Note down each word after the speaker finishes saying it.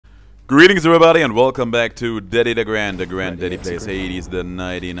Greetings everybody and welcome back to DeGrand. DeGrand Daddy Plays Hades, the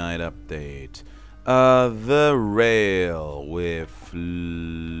 99 update. The rail with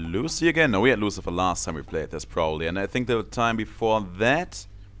Lucy again. No, we had Lucifer last time we played this probably, and I think the time before that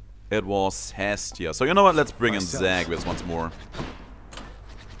it was Hestia. So you know what, let's bring in Zagreus once more.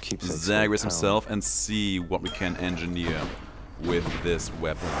 Zagreus himself and see what we can engineer with this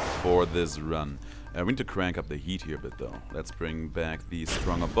weapon for this run. We need to crank up the heat here a bit though. Let's bring back these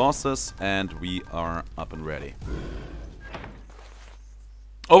stronger bosses and we are up and ready.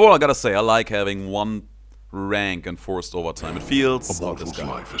 Overall I gotta say, I like having one rank and forced overtime. It feels... A mortal's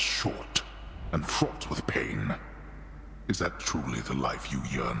life is short and fraught with pain. Is that truly the life you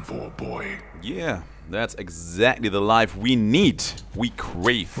yearn for, boy? Yeah, that's exactly the life we need. We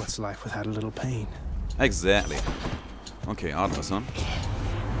crave. What's life without a little pain? Exactly. Okay, Artemis, huh?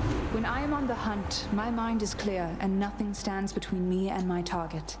 When I am on the hunt, my mind is clear and nothing stands between me and my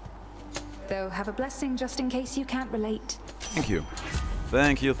target. Though have a blessing just in case you can't relate. Thank you.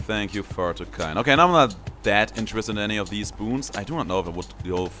 Thank you, far too kind. Okay, and I'm not that interested in any of these boons. I do not know if I would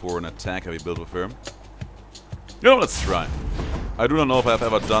go for an attack heavy build with her. You know, let's try. I do not know if I've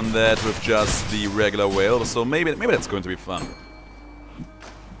ever done that with just the regular whale, so maybe that's going to be fun.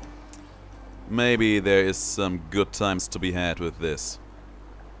 Maybe there is some good times to be had with this.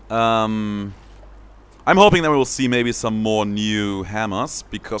 I'm hoping that we will see maybe some more new hammers,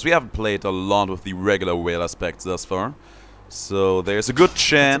 because we haven't played a lot with the regular whale aspects thus far. So there's a good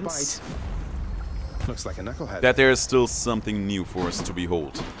chance Looks like a knucklehead. that there is still something new for us to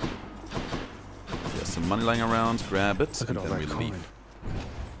behold. There's some money lying around, grab it, and then we leave.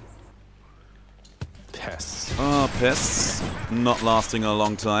 Pests. Pests, not lasting a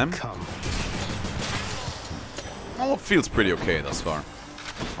long time. Come. Oh, it feels pretty okay thus far.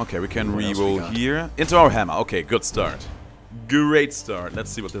 Okay, we can re-roll here. Into our hammer. Okay, good start. Great start. Let's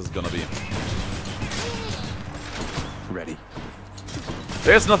see what this is gonna be. Ready.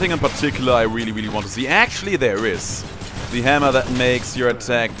 There's nothing in particular I really want to see. Actually, there is. The hammer that makes your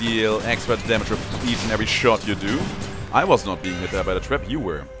attack deal extra damage with each and every shot you do. I was not being hit there by the trap, you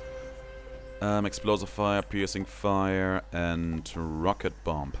were. Explosive fire, piercing fire, and rocket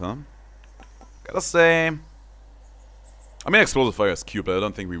bomb, huh? Gotta say... I mean, explosive fire is cute, but I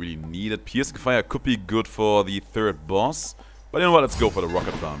don't think we really need it. Piercing fire could be good for the third boss. But you know what, let's go for the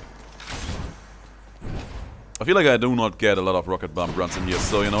rocket bomb. I feel like I do not get a lot of rocket bomb runs in here,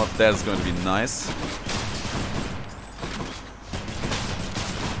 so you know what, that is going to be nice.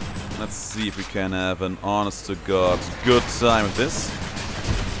 Let's see if we can have an honest-to-God good time with this.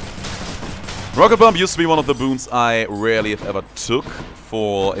 Rocket bomb used to be one of the boons I rarely if ever took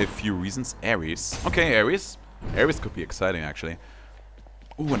for a few reasons. Ares. Okay, Ares. Ares could be exciting, actually.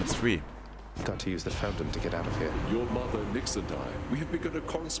 Ooh, and it's free. Got to use the fountain to get out of here. Your mother, Nix, and I, we have begun a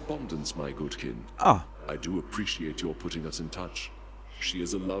correspondence, my good kin. Ah. I do appreciate your putting us in touch. She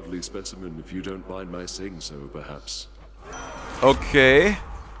is a lovely specimen, if you don't mind my saying so, perhaps. Okay.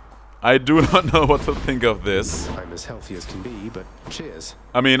 I do not know what to think of this. I'm as healthy as can be, but cheers.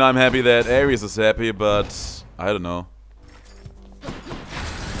 I mean, I'm happy that Ares is happy, but I don't know.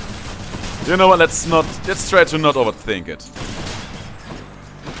 You know what, let's try to not overthink it.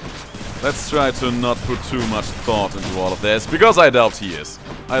 Let's try to not put too much thought into all of this, because I doubt he is.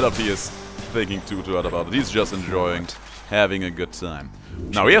 I doubt he is thinking too hard about it. He's just enjoying having a good time.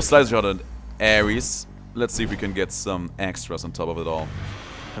 Now we have Slice Shot and Ares. Let's see if we can get some extras on top of it all.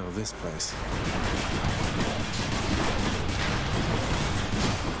 Oh, this place.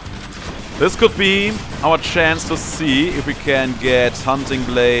 This could be our chance to see if we can get hunting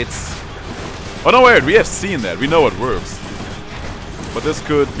blades. Oh no, wait, we have seen that. We know it works. But this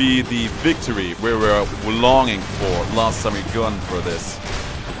could be the victory we were longing for last time we gone for this.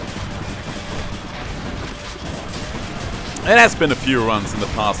 It has been a few runs in the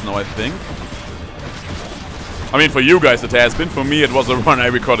past now, I think. I mean, for you guys it has been. For me it was a run I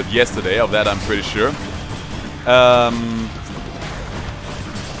recorded yesterday, of that I'm pretty sure.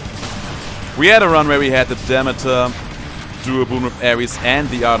 We had a run where we had the Demeter duo boon with Ares and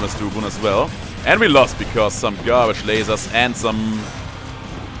the Artemis duo boon as well. And we lost because some garbage lasers and some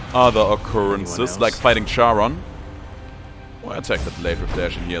other occurrences, like fighting Charon. Well, I attacked the blade with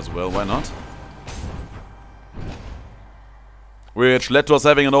dash in here as well, why not? Which led to us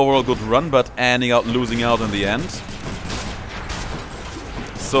having an overall good run, but ending up losing out in the end.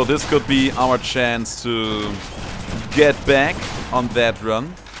 So this could be our chance to get back on that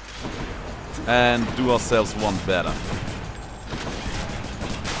run and do ourselves one better.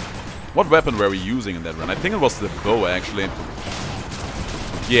 What weapon were we using in that run? I think it was the bow, actually.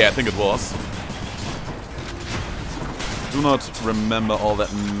 Yeah, I think it was. Do not remember all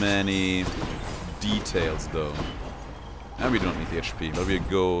that many details, though. And we don't need the HP, but we'll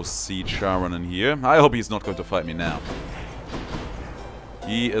go see Charon in here. I hope he's not going to fight me now.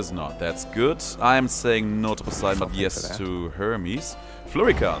 He is not. That's good. I am saying no to Poseidon, but yes to Hermes.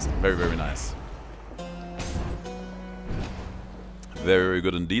 Flurry cast. Very, very nice. Very, very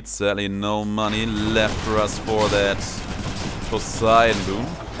good indeed. Sadly, no money left for us for that Poseidon boon.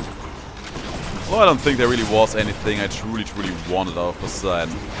 Well, I don't think there really was anything I truly wanted out of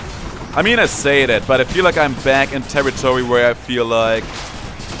Poseidon. I mean, I say that, but I feel like I'm back in territory where I feel like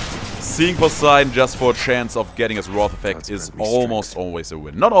seeing Poseidon just for a chance of getting his Wrath effect is almost always a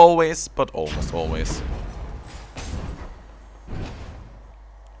win. Not always, but almost always.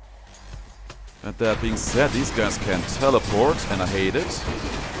 And that being said, these guys can teleport, and I hate it.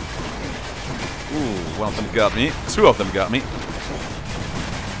 Ooh, one of them got me. Two of them got me.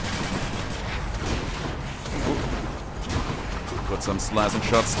 Ooh. Put some slicing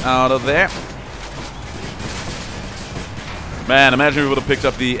shots out of there. Man, imagine we would have picked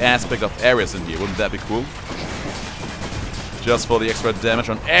up the aspect of Ares in here. Wouldn't that be cool? Just for the extra damage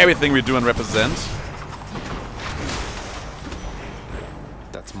on everything we do and represent.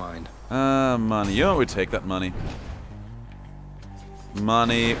 That's mine. Money. Oh, we take that money.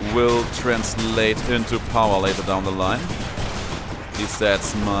 Money will translate into power later down the line. At least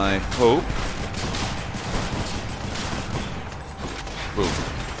that's my hope. Boom.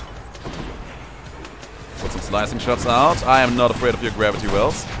 Put some slicing shots out. I am not afraid of your gravity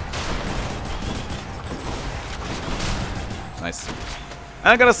wells. Nice.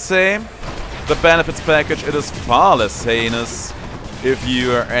 I gotta say, the benefits package, it is far less heinous if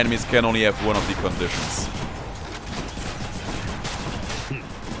your enemies can only have one of the conditions.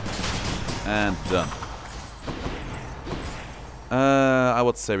 And done. I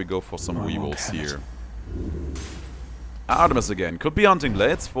would say we go for some weevils here. Artemis again. Could be hunting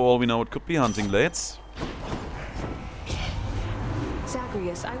blades. For all we know, it could be hunting blades.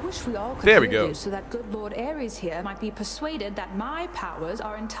 Zagreus, I wish we all could There we hear go. you so that good Lord Ares here might be persuaded that my powers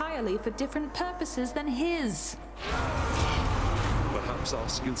are entirely for different purposes than his. Perhaps our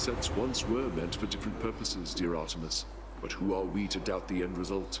skill sets once were meant for different purposes, dear Artemis. But who are we to doubt the end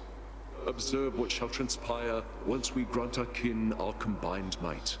result? Observe what shall transpire once we grant our kin our combined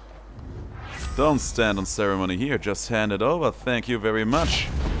might. Don't stand on ceremony here, just hand it over. Thank you very much.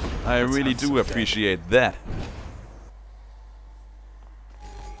 I really do appreciate that.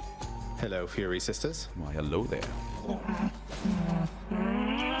 Hello, Fury Sisters. Why, hello there.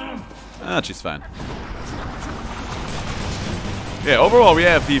 Ah, she's fine. Yeah, overall we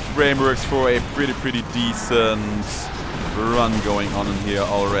have the frameworks for a pretty decent run going on in here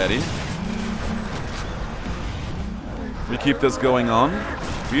already. We keep this going on.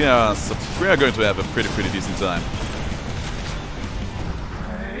 We are going to have a pretty decent time.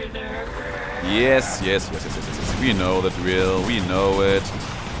 Yes. We know the drill. We know it.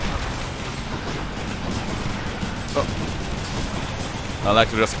 Oh. I like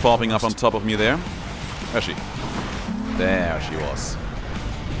her just popping up on top of me there. Where's she? There she was.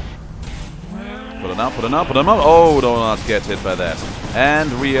 Put him up, put him up, put him up. Oh, do not get hit by that.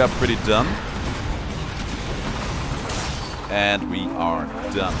 And we are pretty done. And we are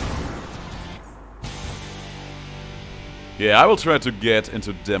done. Yeah, I will try to get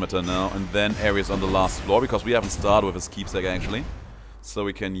into Demeter now, and then Ares on the last floor, because we haven't started with his keepsake actually. So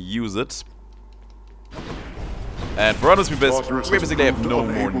we can use it. And for Artemis, we basically have no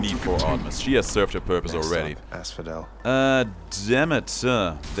more need for Artemis. She has served her purpose already. Asphodel.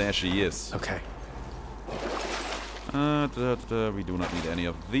 Demeter. There she is. Okay. We do not need any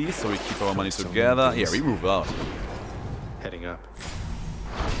of these, so we keep our money together. Yeah, we move out. Heading up.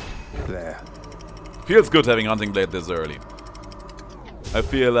 There. Feels good having Hunting Blade this early. I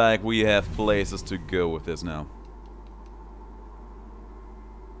feel like we have places to go with this now.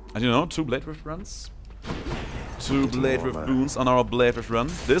 And you know, 2 Blade Rift runs. 2 Blade Rift boons on our Blade Rift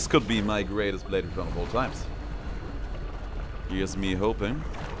run. This could be my greatest Blade Rift run of all times. Here's me hoping.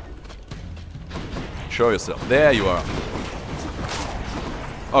 Show yourself. There you are.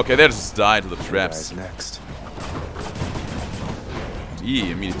 Okay, they just died to the traps. Next.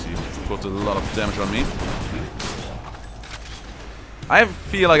 He immediately put a lot of damage on me. I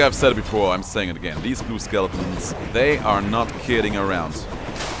feel like I've said it before, I'm saying it again. These blue skeletons, they are not kidding around.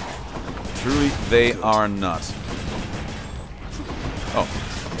 Truly, they are not. Oh,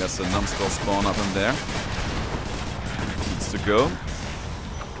 there's a numbskull spawn up in there. Needs to go.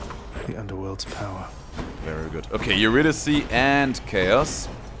 The underworld's power. Very good. Okay, Eurydice and Chaos.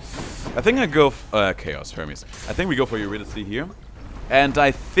 I think I go... Chaos, Hermes. I think we go for Eurydice here. And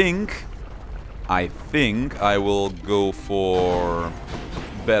I think I think I will go for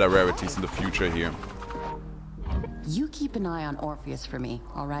better rarities in the future here. You keep an eye on Orpheus for me,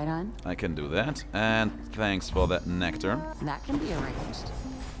 all right, hon? I can do that. And thanks for that nectar. That can be arranged.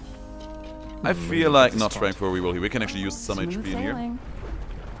 I feel like not trying for a reroll here. We can actually use some HP in here. Sailing.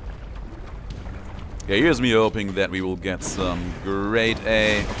 Yeah, here's me hoping that we will get some great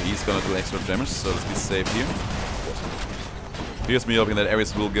A. Okay, he's gonna do extra damage, so let's be safe here. Here's me hoping that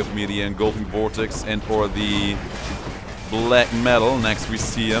Ares will give me the engulfing vortex and or the black metal next we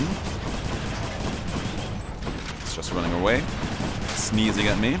see him. It's just running away, sneezing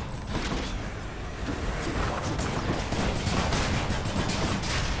at me.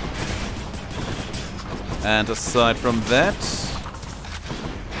 And aside from that,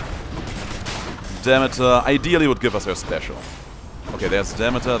 Demeter ideally would give us her special. Okay, there's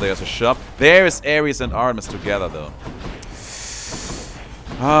Demeter, there's a shop. There's Ares and Artemis together, though.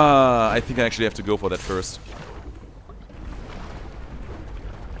 I think I actually have to go for that first.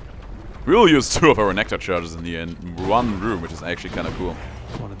 We'll use 2 of our nectar charges in here in one room, which is actually kind of cool.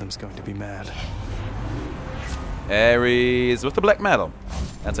 One of them's going to be mad. Ares with the black metal.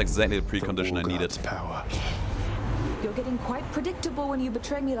 That's exactly the precondition I needed. Power. You're getting quite predictable when you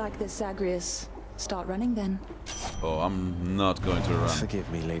betray me like this, Zagreus. Start running then. Oh, I'm not going to run. Forgive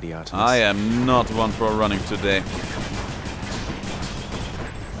me, Lady Artemis. I am not one for running today.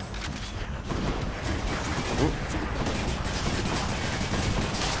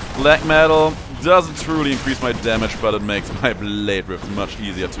 Black metal doesn't truly increase my damage, but it makes my blade rift much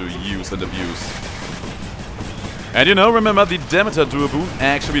easier to use and abuse. And you know, remember the Demeter Duo Boon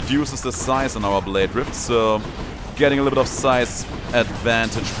actually reduces the size on our blade rift, so getting a little bit of size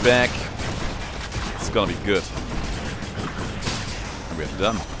advantage back, it's gonna be good. And we're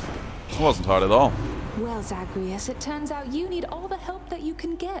done. It wasn't hard at all. Well, Zagreus, it turns out you need all the help that you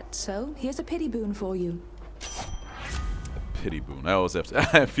can get, so here's a pity boon for you. Pity boon. I always have to.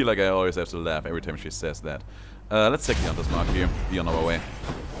 I feel like I always have to laugh every time she says that. Let's take the Hunter's Mark here. Be on our way.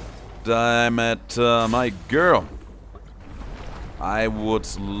 Damn it, my girl. I would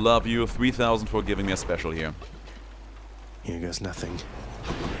love you 3,000 for giving me a special here. Here goes nothing.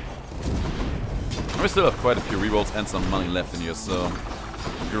 We still have quite a few rerolls and some money left in here, so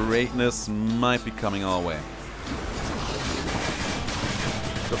greatness might be coming our way.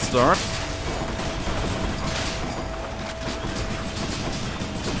 Good start.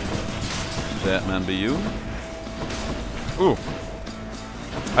 That man be you. Ooh.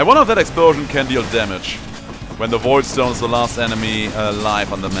 I wonder if that explosion can deal damage when the Void Stone is the last enemy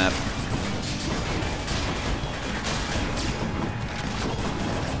alive on the map.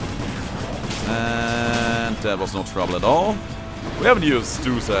 And that was no trouble at all. We haven't used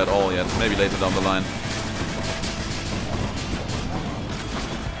Stusa at all yet. Maybe later down the line.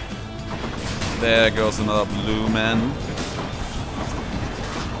 There goes another blue man.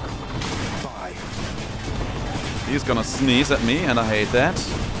 He's gonna sneeze at me, and I hate that.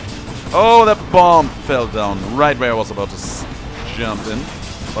 Oh, that bomb fell down right where I was about to jump in.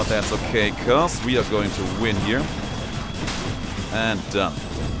 But that's okay, cause we are going to win here. And done.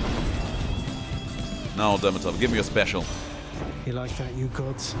 Now, Demeter, give me a special. You like that, you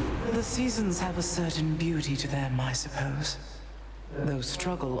gods? The seasons have a certain beauty to them, I suppose. Though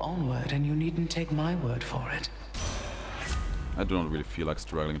struggle onward, and you needn't take my word for it. I don't really feel like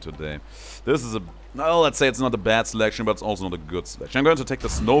struggling today. This is a... well, let's say it's not a bad selection, but it's also not a good selection. I'm going to take the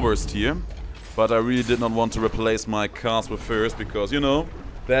Snowburst here, but I really did not want to replace my cast with first, because, you know,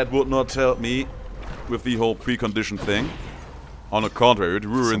 that would not help me with the whole precondition thing. On the contrary, it would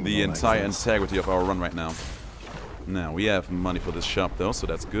ruin the entire integrity of our run right now. Now, we have money for this shop, though, so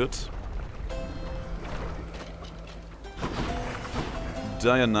that's good.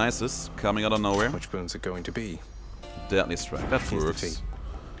 Dionysus, coming out of nowhere. Which boons are going to be? Deadly Strike, that works.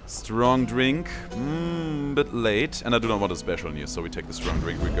 Strong Drink, bit late, and I do not want a special in here, so we take the Strong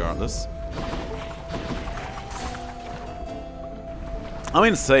Drink regardless. I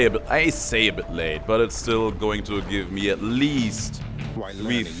mean, I say a bit late, but it's still going to give me at least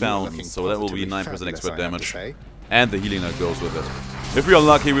 3,000, so that will be 9% extra damage. And the healing that goes with it. If we are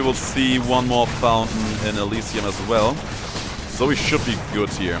lucky, we will see one more fountain in Elysium as well. So we should be good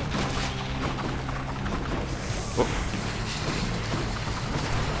here. Oh.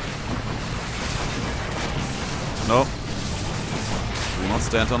 No. Do not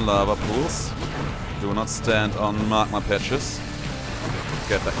stand on lava pools. Do not stand on magma patches.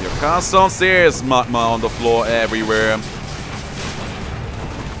 Get back your caststones. There's magma on the floor everywhere.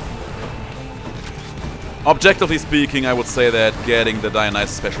 Objectively speaking, I would say that getting the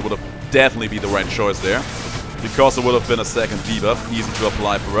Dionysus special would have definitely been the right choice there. Because it would have been a second debuff, easy to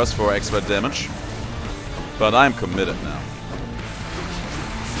apply for us for extra damage. But I'm committed now.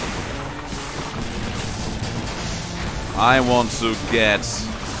 I want to get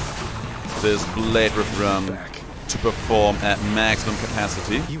this Blade Rift run to perform at maximum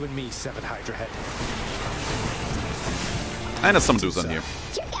capacity. You and me, Seven Hydra Head. And there's some dudes on here.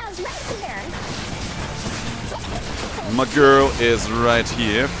 Your gal's right here. My girl is right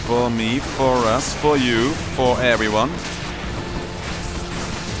here for me, for us, for you, for everyone.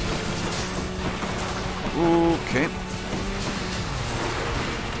 Okay.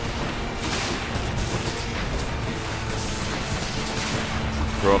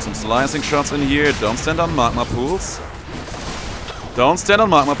 Throw some slicing shots in here. Don't stand on magma pools. Don't stand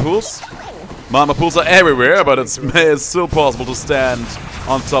on magma pools. Magma pools are everywhere, but it's still possible to stand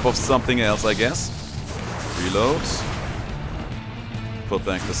on top of something else, I guess. Reload. Put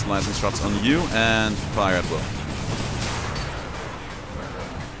back the slicing shots on you and fire at will.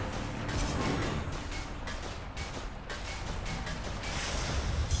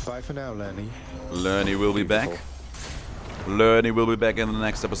 Bye for now, Lenny. Lerny will be back. Lerny will be back in the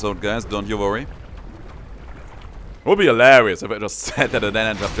next episode, guys. Don't you worry. It would be hilarious if I just said that and then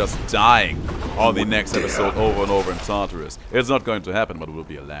ended up just dying on the next episode over and over in Tartarus. It's not going to happen, but it will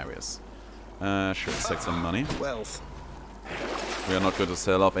be hilarious. Sure, let's take some money. Wealth. We are not going to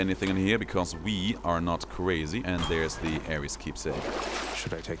sell off anything in here because we are not crazy. And there's the Ares keepsake.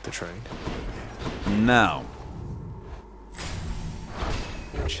 Should I take the train? Now.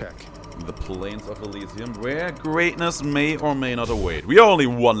 Check. The Plains of Elysium, where greatness may or may not await. We are only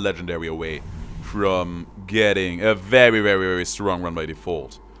one legendary away from getting a very, very, very strong run by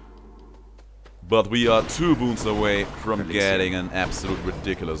default. But we are 2 boons away from getting an absolute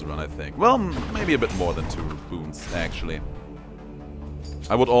ridiculous run, I think. Well, maybe a bit more than 2 boons, actually.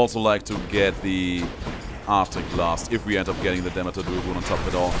 I would also like to get the Arctic Blast if we end up getting the Demeter Dual boon on top of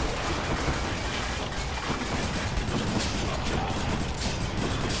it all.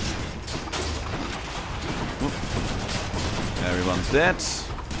 Everyone's dead.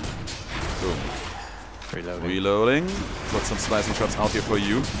 Boom. Reloading. Put some slicing shots out here for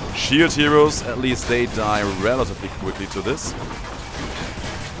you. Shield heroes, at least they die relatively quickly to this.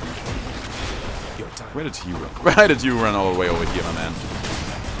 Where did he run? Why did you run all the way over here, my man?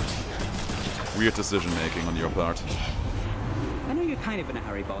 Weird decision making on your part. I know you're kind of in a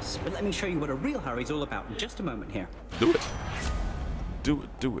hurry, boss, but let me show you what a real hurry's all about in just a moment here. Do it. Do it,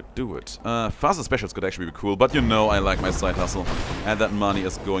 do it, do it. Faster specials could actually be cool, but you know I like my side hustle. And that money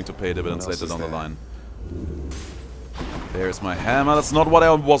is going to pay dividends later down the line. There's my hammer. That's not what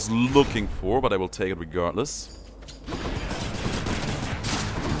I was looking for, but I will take it regardless.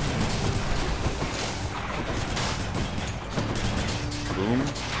 Boom,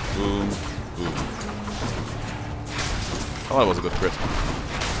 boom, boom. Oh, that was a good crit.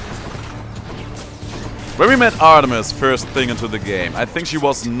 When we met Artemis first thing into the game, I think she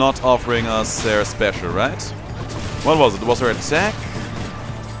was not offering us her special, right? What was it? It was her attack?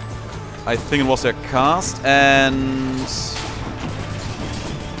 I think it was her cast and...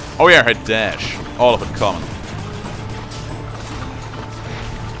 oh yeah, her dash. All of it common.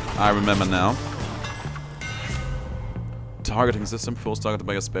 I remember now. Targeting system, force targeted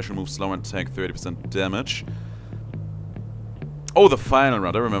by a special move, slower and take 30% damage. Oh, the final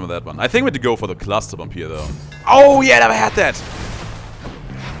round, I remember that one. I think we had to go for the cluster bomb here, though. Oh, yeah, never had that!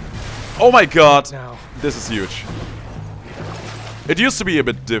 Oh my god, this is huge. It used to be a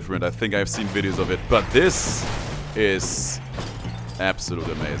bit different, I think I've seen videos of it, but this is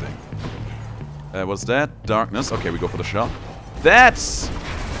absolutely amazing. What's that? Darkness. Okay, we go for the shot. That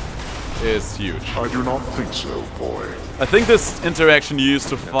is huge. I do not think so, boy. I think this interaction used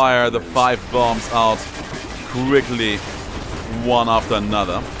to fire the 5 bombs out quickly, one after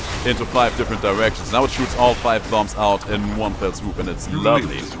another, into 5 different directions. Now it shoots all 5 bombs out in one fell swoop, and it's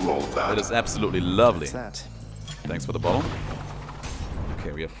lovely. It is absolutely lovely. Thanks for the bottle.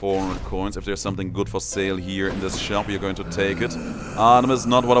 Okay, we have 400 coins. If there's something good for sale here in this shop, we are going to take it. Artemis is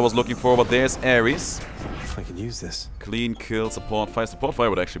not what I was looking for, but there's Ares. I can use this. Clean kill, support fire. Support fire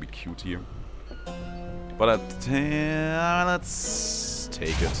would actually be cute here. But let's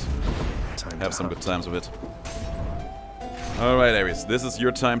take it. Have some good times with it. Alright, Ares, this is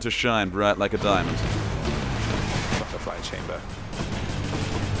your time to shine, bright like a diamond. Butterfly chamber.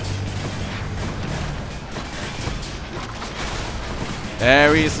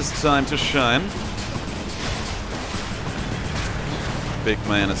 Ares, it's time to shine. Big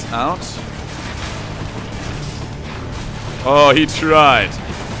man is out. Oh, he tried.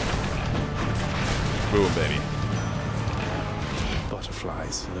 Boom, baby.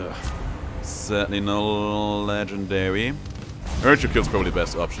 Butterflies. Ugh. Certainly no legendary. Urge kill's probably the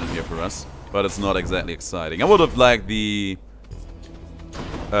best option here for us. but it's not exactly exciting. I would have liked the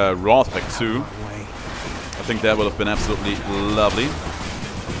Wrath Pack too. I think that would have been absolutely lovely.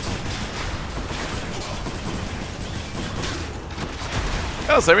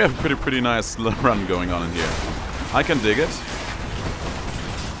 Yeah, so we have a pretty nice run going on in here. I can dig it.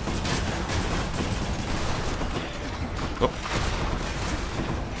 Oh.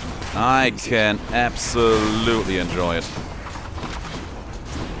 I can absolutely enjoy it.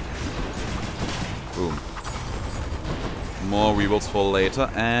 Boom. More rerolls for later,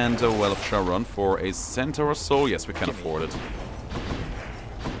 and a Well of Sharon for a center or so. Yes, we can afford it.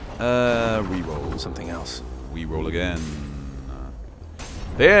 Reroll. Something else. Reroll again.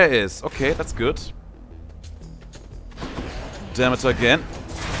 There it is. Okay, that's good. Damn it again.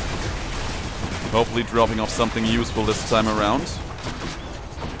 Hopefully dropping off something useful this time around.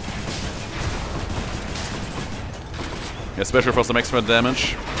 Especially for some extra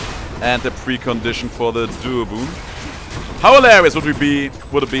damage. And the precondition for the duo boon. How hilarious would it be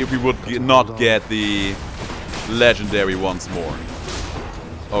if we would not get the legendary once more?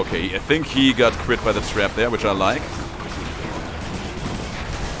 Okay, I think he got crit by the trap there, which I like.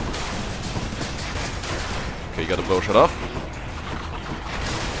 Okay, you got a bow shot off.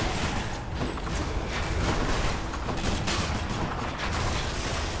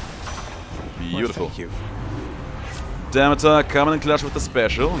 Beautiful. Well, thank you. Demeter coming in clutch with the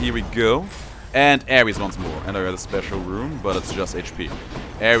special. Here we go. And Ares once more. And I got a special room, but it's just HP.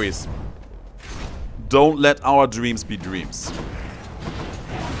 Ares, don't let our dreams be dreams.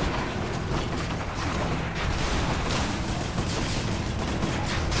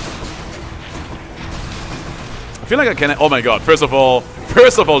 I feel like I can... Oh my god, first of all,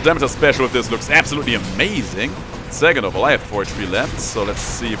 Demeter's special with this looks absolutely amazing. Second of all, I have 4 HP left, so let's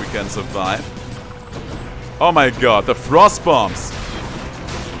see if we can survive. Oh my god, the frost bombs!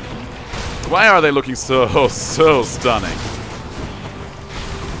 Why are they looking so stunning?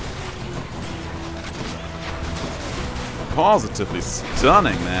 Positively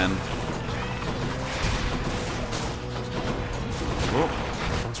stunning, man.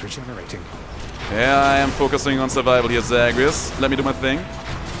 Oh. One's regenerating. Yeah, I am focusing on survival here, Zagreus. Let me do my thing.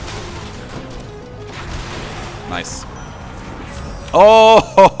 Nice.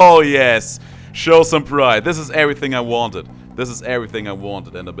 Oh, yes. Show some pride. This is everything I wanted. This is everything I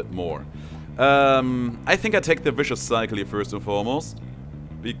wanted and a bit more. I think I take the Vicious Cycle here first and foremost.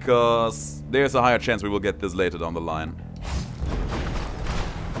 Because there's a higher chance we will get this later down the line.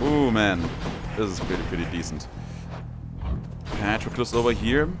 Ooh, man. This is pretty decent. Patroclus over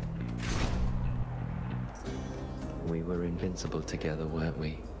here. We were invincible together, weren't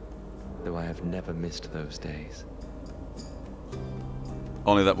we? Though I have never missed those days.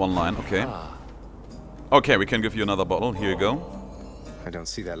 Only that one line, okay. Okay, we can give you another bottle. Here you go. I don't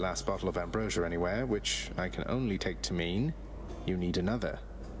see that last bottle of ambrosia anywhere, which I can only take to mean you need another.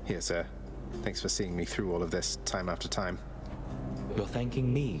 Here, sir. Thanks for seeing me through all of this, time after time. You're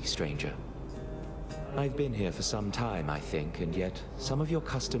thanking me, stranger. I've been here for some time, I think, and yet some of your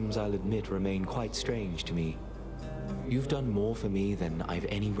customs, I'll admit, remain quite strange to me. You've done more for me than I've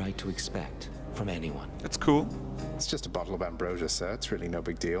any right to expect from anyone. It's cool. It's just a bottle of ambrosia, sir. It's really no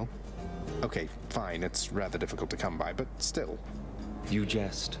big deal. Okay, fine. It's rather difficult to come by, but still. You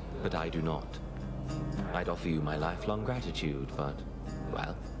jest, but I do not. I'd offer you my lifelong gratitude, but,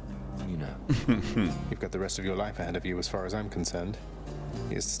 well, you know. You've got the rest of your life ahead of you as far as I'm concerned.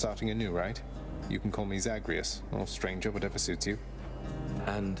 Here's to starting anew, right? You can call me Zagreus, or stranger, whatever suits you.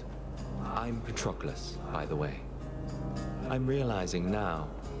 And I'm Patroclus, by the way. I'm realizing now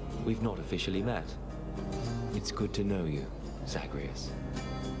we've not officially met. It's good to know you, Zagreus.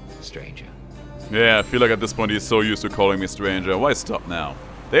 Stranger. Yeah, I feel like at this point he's so used to calling me stranger. Why stop now?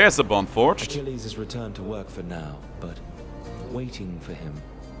 There's a bond forged. Achilles has returned to work for now, but waiting for him,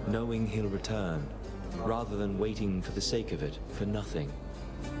 knowing he'll return, rather than waiting for the sake of it, for nothing.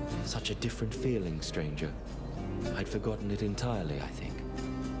 Such a different feeling, stranger. I'd forgotten it entirely, I think.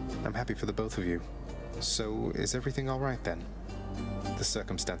 I'm happy for the both of you. So, is everything all right then? The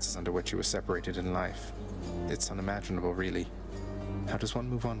circumstances under which you were separated in life. It's unimaginable, really. How does one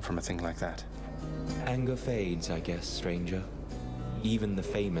move on from a thing like that? Anger fades, I guess, stranger. Even the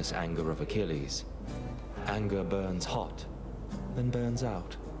famous anger of Achilles. Anger burns hot, then burns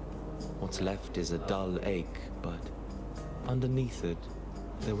out. What's left is a dull ache, but underneath it,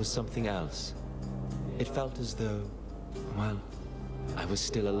 there was something else. It felt as though, well, I was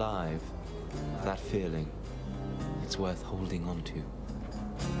still alive. That feeling, it's worth holding on to.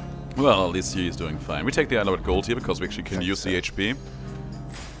 Well, at least he's doing fine. We take the Island Gold here because we actually can use the HP.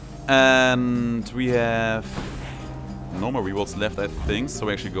 And we have No more rewalls left, I think, so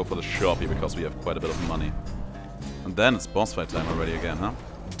we actually go for the shop here because we have quite a bit of money. And then it's boss fight time already again, huh?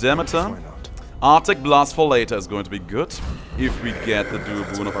 Demeter. Why not? Arctic Blast for later is going to be good if we get the dual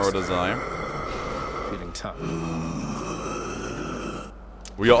boon of our desire. Feeling tough.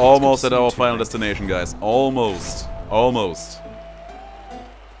 We are almost at our final destination, guys. Almost. Almost.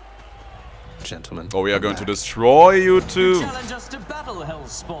 Gentlemen. Oh, we are going to destroy you too. Challenge us to battle,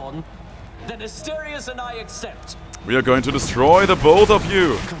 Hellspawn. Then Asterius and I accept. We are going to destroy the both of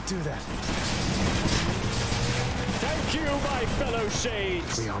you. Can't do that. Thank you, my fellow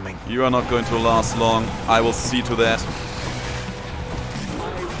shades. Rearming. You are not going to last long. I will see to that.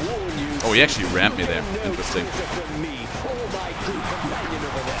 Oh, he actually rammed me there. Interesting.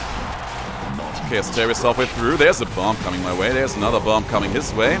 Okay, Asterius halfway through. There's a bomb coming my way. There's another bomb coming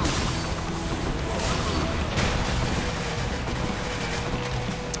his way.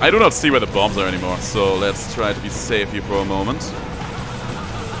 I do not see where the bombs are anymore, so let's try to be safe here for a moment.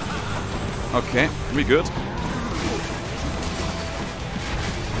 Okay, we good.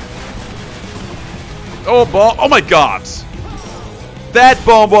 Oh, bomb! Oh my god! That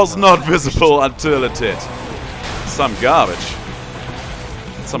bomb was not visible until it hit. Some garbage.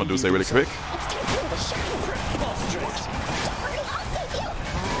 Someone do say really quick.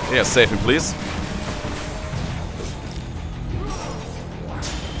 Yeah, save him, please.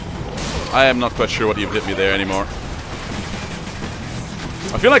 I am not quite sure what even hit me there anymore.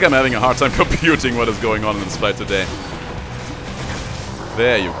 I feel like I'm having a hard time computing what is going on in this fight today.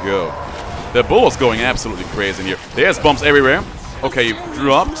 There you go. The bull is going absolutely crazy in here. There's bombs everywhere. Okay, you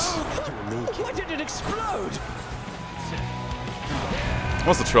dropped. Why did it explode?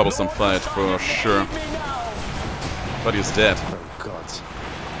 Was a troublesome fight for sure. But he's dead. Oh god.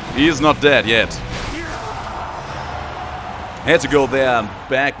 He is not dead yet. Had to go there and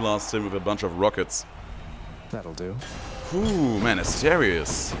backblast him with a bunch of rockets. That'll do. Ooh, man,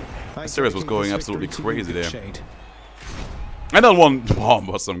 Asterius. Asterius was going absolutely crazy there. Shade. And that one bomb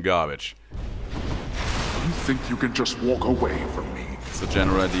was some garbage. You think you can just walk away from me? It's a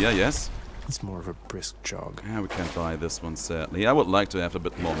general idea, yes? It's more of a brisk jog. Yeah, we can't buy this one, sadly. I would like to have a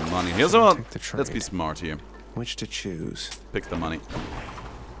bit more money. Here's what. Let's be smart here. Which to choose? Pick the money.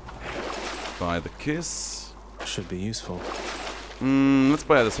 Buy the kiss. Should be useful. Let's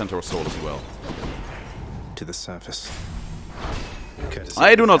buy the Centaur Sword as well. To the surface.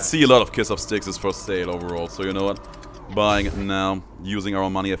 I do not see a lot of Kiss of Styx for sale overall, so you know what? Buying it now, using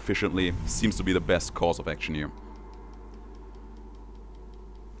our money efficiently, seems to be the best course of action here.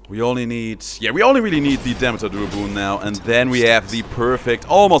 We only need... Yeah, we only really need the Demeter Dual Boon now, and then we have the perfect,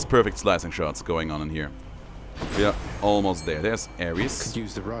 almost perfect slicing shots going on in here. We are almost there. There's Ares. Could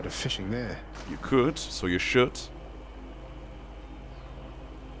use the rod of fishing there. You could, so you should.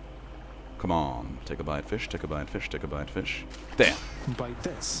 Come on, take a bite fish, take a bite fish, take a bite fish. There. Bite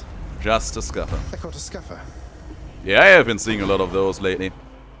this. Just a scuffer. I caught a scuffer. Yeah, I have been seeing a lot of those lately.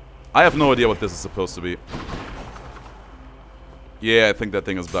 I have no idea what this is supposed to be. Yeah, I think that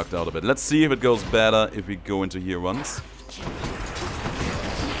thing is bugged out a bit. Let's see if it goes better if we go into here once.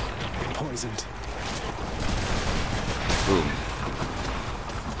 Poisoned. Boom.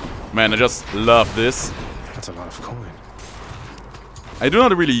 Man, I just love this. That's a lot of coin. I do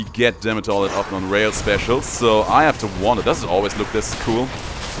not really get Demeter all that often on rail specials, so I have to want it. Does it always look this cool?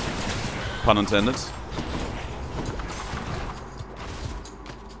 Pun intended.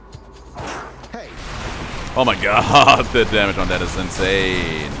 Hey. Oh my god, the damage on that is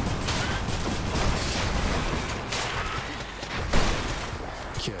insane.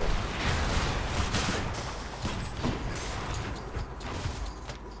 Good.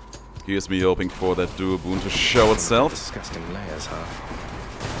 Here's me hoping for that dual boon to show itself. Disgusting layers, huh?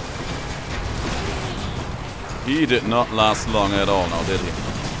 He did not last long at all now, did he?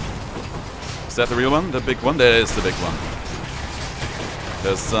 Is that the real one? The big one? There is the big one.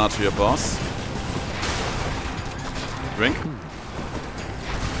 There's Satria boss. Drink.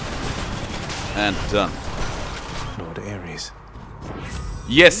 And done. Lord Ares.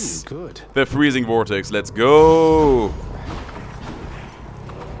 Yes! Ooh, good. The freezing vortex, let's go!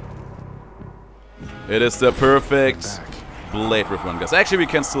 It is the perfect Blade Rift run, guys. Actually, we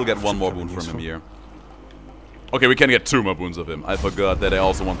can still get one more boon from him here. Okay, we can get 2 more boons of him. I forgot that I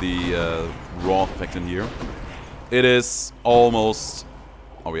also want the raw effect in here. It is almost...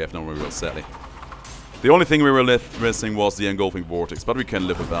 Oh, we have no reroll, sadly. The only thing we were missing was the engulfing vortex, but we can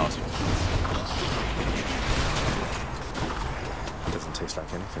live without. Doesn't taste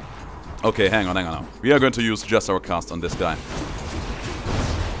like anything. Okay, hang on now. We are going to use just our cast on this guy.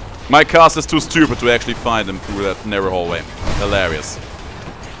 My cast is too stupid to actually find him through that narrow hallway. Hilarious.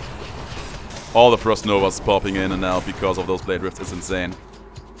 All the Frost Novas popping in and out because of those Blade Rifts is insane.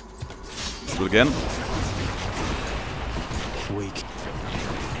 Let's do it again. Weak.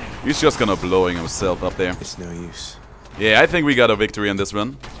 He's just gonna blowing himself up there. It's no use. Yeah, I think we got a victory in this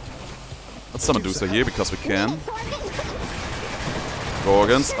run. Let's summon Medusa here because we can.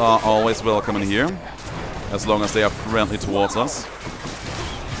 Gorgons are always welcome in here, as long as they are friendly towards us.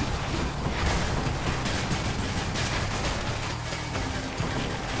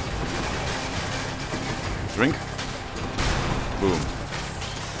 Drink. Boom.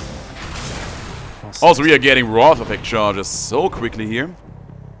 Also, we are getting Wrath effect charges so quickly here.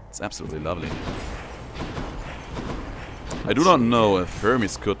 It's absolutely lovely. I do not know if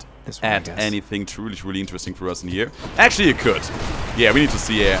Hermes could add anything truly interesting for us in here. Actually, it could. Yeah, we need to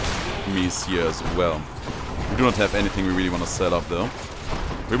see Hermes here as well. We do not have anything we really want to set up, though.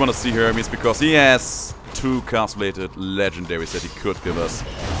 We want to see Hermes because he has 2 cast-related legendaries that he could give us.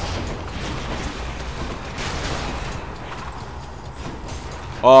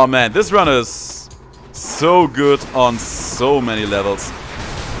 Oh man, this run is so good on so many levels.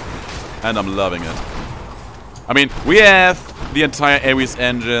 And I'm loving it. I mean, we have the entire Ares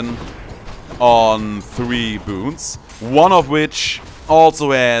engine on 3 boons. One of which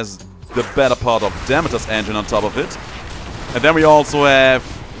also has the better part of Demeter's engine on top of it. And then we also have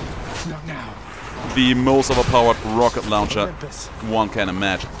the most overpowered rocket launcher one can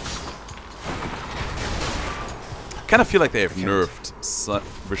imagine. I kind of feel like they have nerfed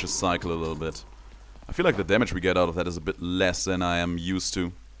Vicious Cycle a little bit. I feel like the damage we get out of that is a bit less than I am used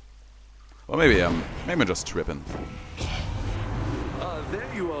to. Or maybe I'm just tripping.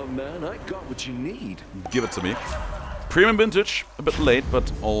 There you are, man. I got what you need. Give it to me. Premium vintage, a bit late,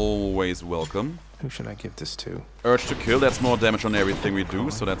 but always welcome. Who should I give this to? Urge to kill, that's more damage on everything we do,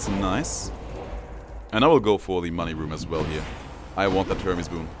 so that's nice. And I will go for the money room as well here. I want that Hermes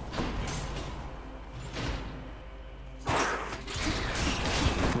boon.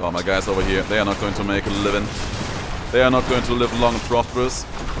 Oh, my guys over here, they are not going to make a living. They are not going to live long and prosperous.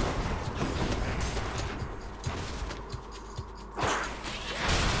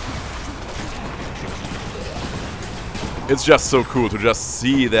 It's just so cool to just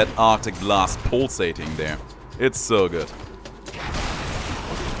see that Arctic blast pulsating there. It's so good.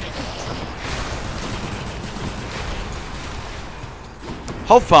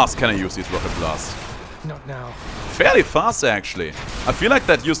 How fast can I use these rocket blasts? Not now. Fairly fast, actually. I feel like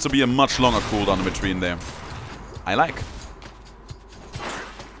that used to be a much longer cooldown in between there. I like.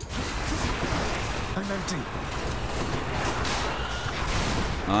 I'm empty.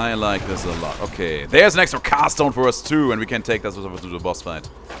 I like this a lot. Okay, there's an extra cast stone for us too, and we can take this over to the boss fight.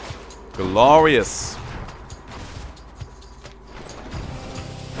 Glorious.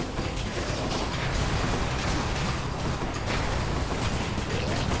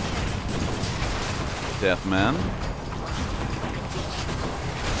 Deathman.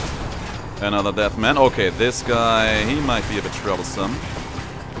 Another Deathman. Okay, this guy, he might be a bit troublesome.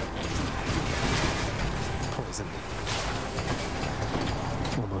 Poison.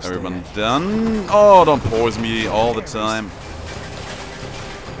 Everyone done? Oh, don't poison me all the time.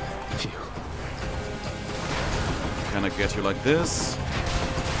 Can I get you like this?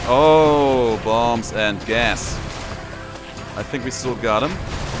 Oh, bombs and gas. I think we still got him.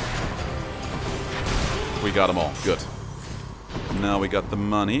 We got them all. Good. Now we got the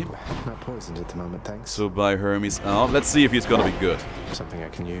money. Not poisoned at the moment, thanks. So buy Hermes out. Let's see if he's gonna be good. Something I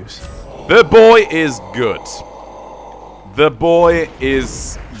can use. The boy is good. The boy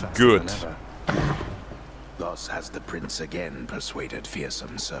is good. Thus has the prince again persuaded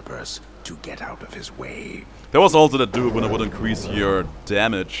fearsome Cerberus to get out of his way. There was also the dude when it would increase your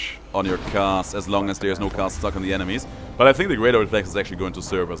damage on your cast as long as there's no cast stuck on the enemies. But I think the greater reflex is actually going to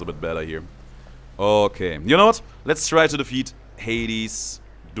serve us a bit better here. Okay, you know what? Let's try to defeat Hades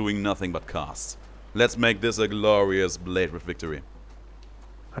doing nothing but cast. Let's make this a glorious Blade Rift victory.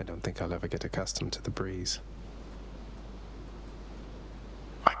 I don't think I'll ever get accustomed to the breeze.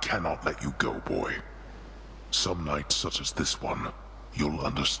 I cannot let you go, boy. Some nights such as this one, you'll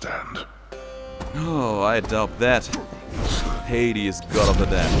understand. Oh, I doubt that. Hades, god of the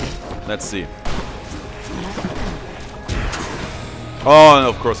dead. Let's see. Oh, and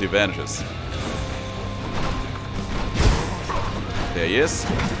of course he vanishes. There he is.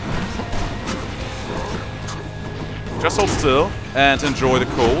 Just hold still and enjoy the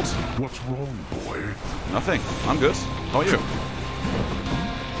cold. What's wrong, boy? Nothing. I'm good. How are you?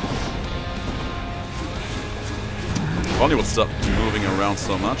 If only would stop moving around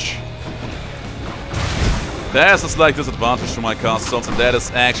so much. There's a slight disadvantage to my cast stones, and that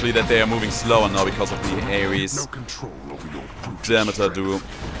is actually that they are moving slower now because of the Ares Demeter duo.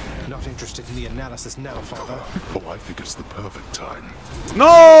 Not interested in the analysis now, Father. Oh, I think it's the perfect time.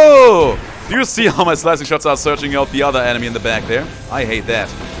 No! Do you see how my slicing shots are searching out the other enemy in the back there? I hate that.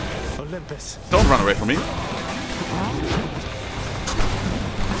 Olympus. Don't run away from me.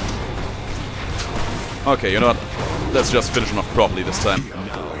 Okay, you know what? Let's just finish him off properly this time.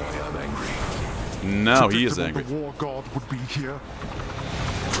 Now he is angry. The war god would be here.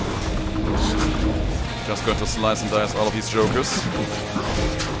 Just going to slice and dice all of these jokers.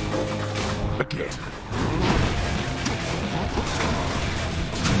 Again.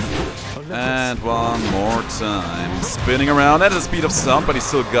 And one more time. Spinning around at the speed of sound, but he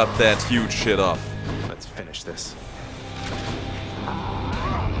still got that huge shit off. Let's finish this.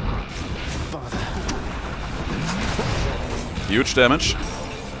 Huge damage.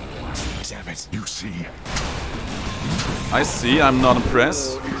 Damn it. You see. I see, I'm not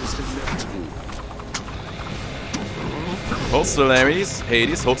impressed. Hold still, Ares.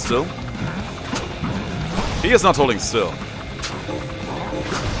 Hades, hold still. He is not holding still.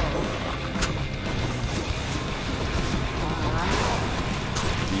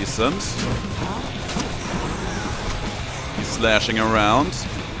 Decent. He's slashing around.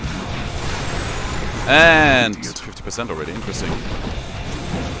 And 50% already, interesting.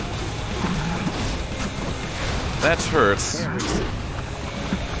 That hurts.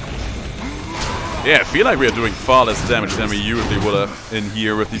 Yeah, I feel like we are doing far less damage than we usually would have in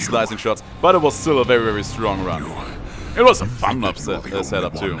here with these slicing shots, but it was still a very, very strong run. It was a fun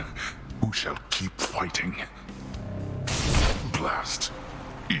setup too. Who shall keep fighting? Blast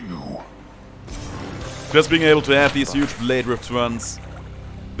you. Just being able to have these huge blade rift runs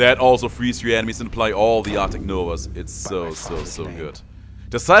that also frees your enemies and apply all the Arctic Novas. It's so good.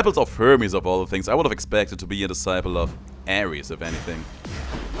 Disciples of Hermes of all the things. I would have expected to be a disciple of Ares, if anything.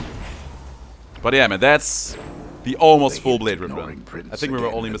 But yeah, man, that's the almost full blade rip run. I think we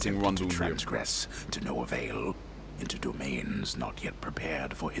were only missing one boon here. Transgress to no avail into domains not yet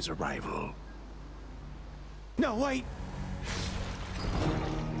prepared for his arrival. No, wait!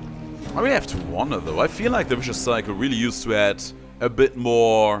 I really have to wonder, though. I feel like the Vicious Cycle really used to add a bit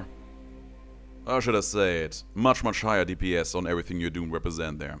more... How should I say it? Much higher DPS on everything you do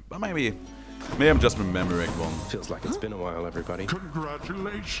represent there. But maybe I'm just remembering one. Feels like it's been a while, everybody.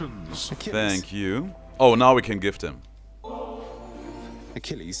 Congratulations. Achilles. Thank you. Oh, now we can gift him.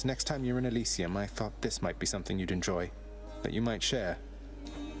 Achilles, next time you're in Elysium, I thought this might be something you'd enjoy. That you might share.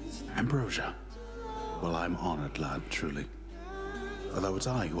 Ambrosia. Well, I'm honored, lad, truly. Although it's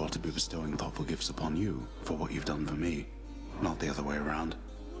I who ought to be bestowing thoughtful gifts upon you for what you've done for me, not the other way around.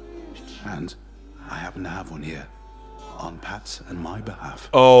 And I happen to have one here, on Pat's and my behalf.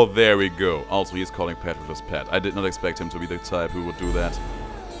 Oh, there we go. Also, he's calling Patroclus Pat. I did not expect him to be the type who would do that.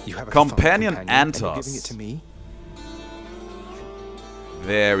 You have a companion Antos. And you're giving it to me?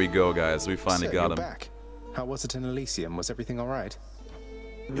 There we go, guys. We finally So, got you're him. back. How was it in Elysium? Was everything alright?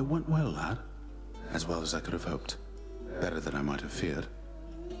 It went well, lad. As well as I could have hoped. Better than I might have feared.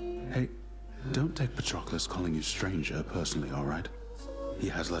 Hey, don't take Patroclus calling you stranger personally, alright? He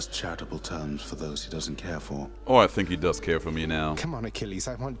has less charitable terms for those he doesn't care for. Oh, I think he does care for me now. Come on, Achilles,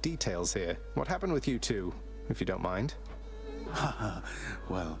 I want details here. What happened with you two, if you don't mind?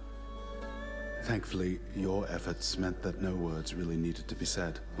 Well, thankfully, your efforts meant that no words really needed to be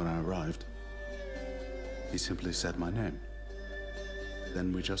said when I arrived. He simply said my name.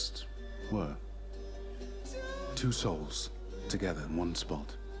 Then we just were. Two souls, together in one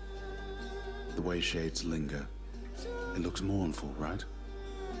spot. The way shades linger. It looks mournful, right?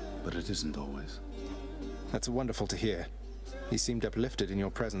 But it isn't always. That's wonderful to hear. He seemed uplifted in your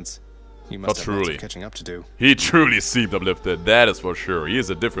presence. You must have lots of catching up to do. He truly seemed uplifted, that is for sure. He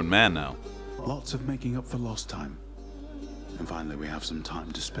is a different man now. Lots of making up for lost time. And finally we have some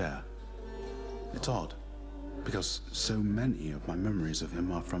time to spare. It's odd, because so many of my memories of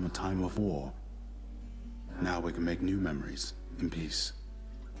him are from a time of war. Now we can make new memories, in peace.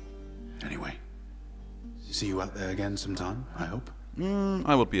 Anyway, see you out there again sometime, I hope?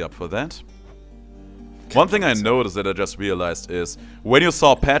 I would be up for that. One thing I noticed that I just realized is, when you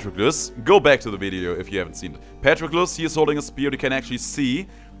saw Patroclus, go back to the video if you haven't seen it. Patroclus, he is holding a spear. You can actually see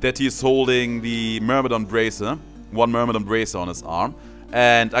that he is holding the Myrmidon bracer, one Myrmidon bracer on his arm.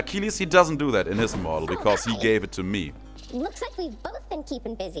 And Achilles, he doesn't do that in his model, because he gave it to me. Looks like we've both been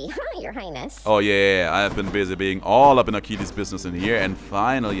keeping busy, huh, Your Highness? Oh yeah, I have been busy being all up in Achilles' business in here, and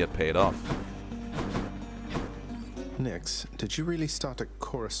finally it paid off. Nyx, did you really start a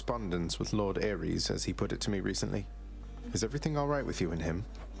correspondence with Lord Ares, as he put it to me recently? Is everything alright with you and him?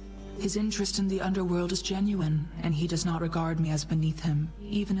 His interest in the underworld is genuine, and he does not regard me as beneath him,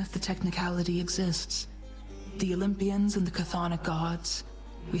 even if the technicality exists. The Olympians and the chthonic gods,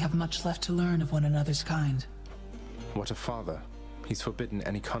 We have much left to learn of one another's kind. What a father. He's forbidden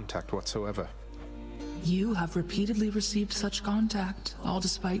any contact whatsoever. You have repeatedly received such contact, all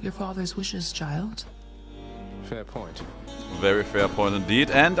despite your father's wishes, child. Fair point. Very fair point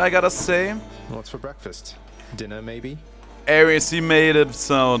indeed. And I gotta say... What's for breakfast? Dinner, maybe? Ares, he made it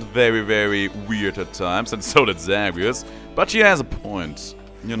sound very, very weird at times, and so did Zagreus. But she has a point.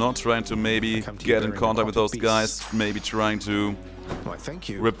 You know, trying to maybe get in contact with those guys, maybe trying to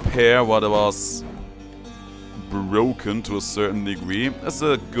repair what was broken to a certain degree. That's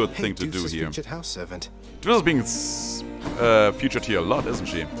a good thing to do here. House servant. Deuce is being featured here a lot, isn't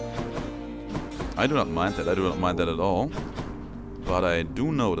she? I do not mind that. I do not mind that at all. But I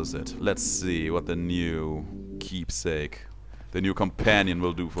do notice it. Let's see what the new keepsake, the new companion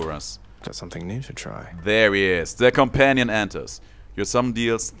will do for us. Got something new to try. There he is. The companion enters. Your sum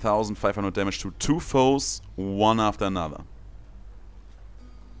deals 1,500 damage to 2 foes, one after another.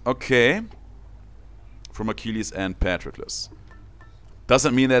 Okay. From Achilles and Patroclus.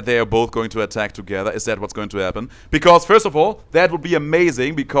 Doesn't mean that they are both going to attack together. Is that what's going to happen? Because, first of all, that would be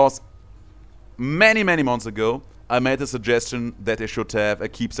amazing, because many, many months ago, I made the suggestion that they should have a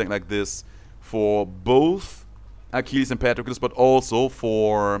keepsake like this for both Achilles and Patroclus, but also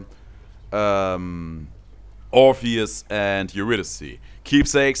for Orpheus and Eurydice.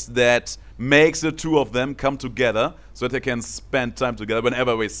 Keepsakes that makes the two of them come together so that they can spend time together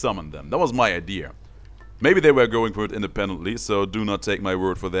whenever we summon them. That was my idea. Maybe they were going for it independently, so do not take my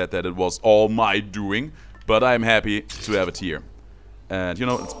word for that it was all my doing. But I'm happy to have it here. And, you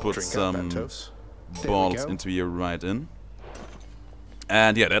know, let's put some balls into here right in.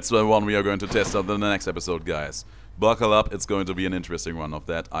 And yeah, that's the one we are going to test out in the next episode, guys. Buckle up, it's going to be an interesting one of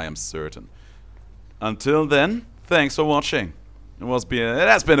that, I am certain. Until then, thanks for watching. It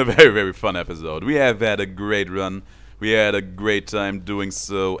has been a very, very fun episode. We have had a great run. We had a great time doing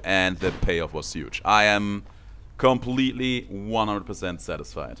so, and the payoff was huge. I am completely 100%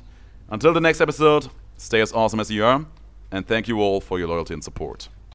 satisfied. Until the next episode, stay as awesome as you are, and thank you all for your loyalty and support.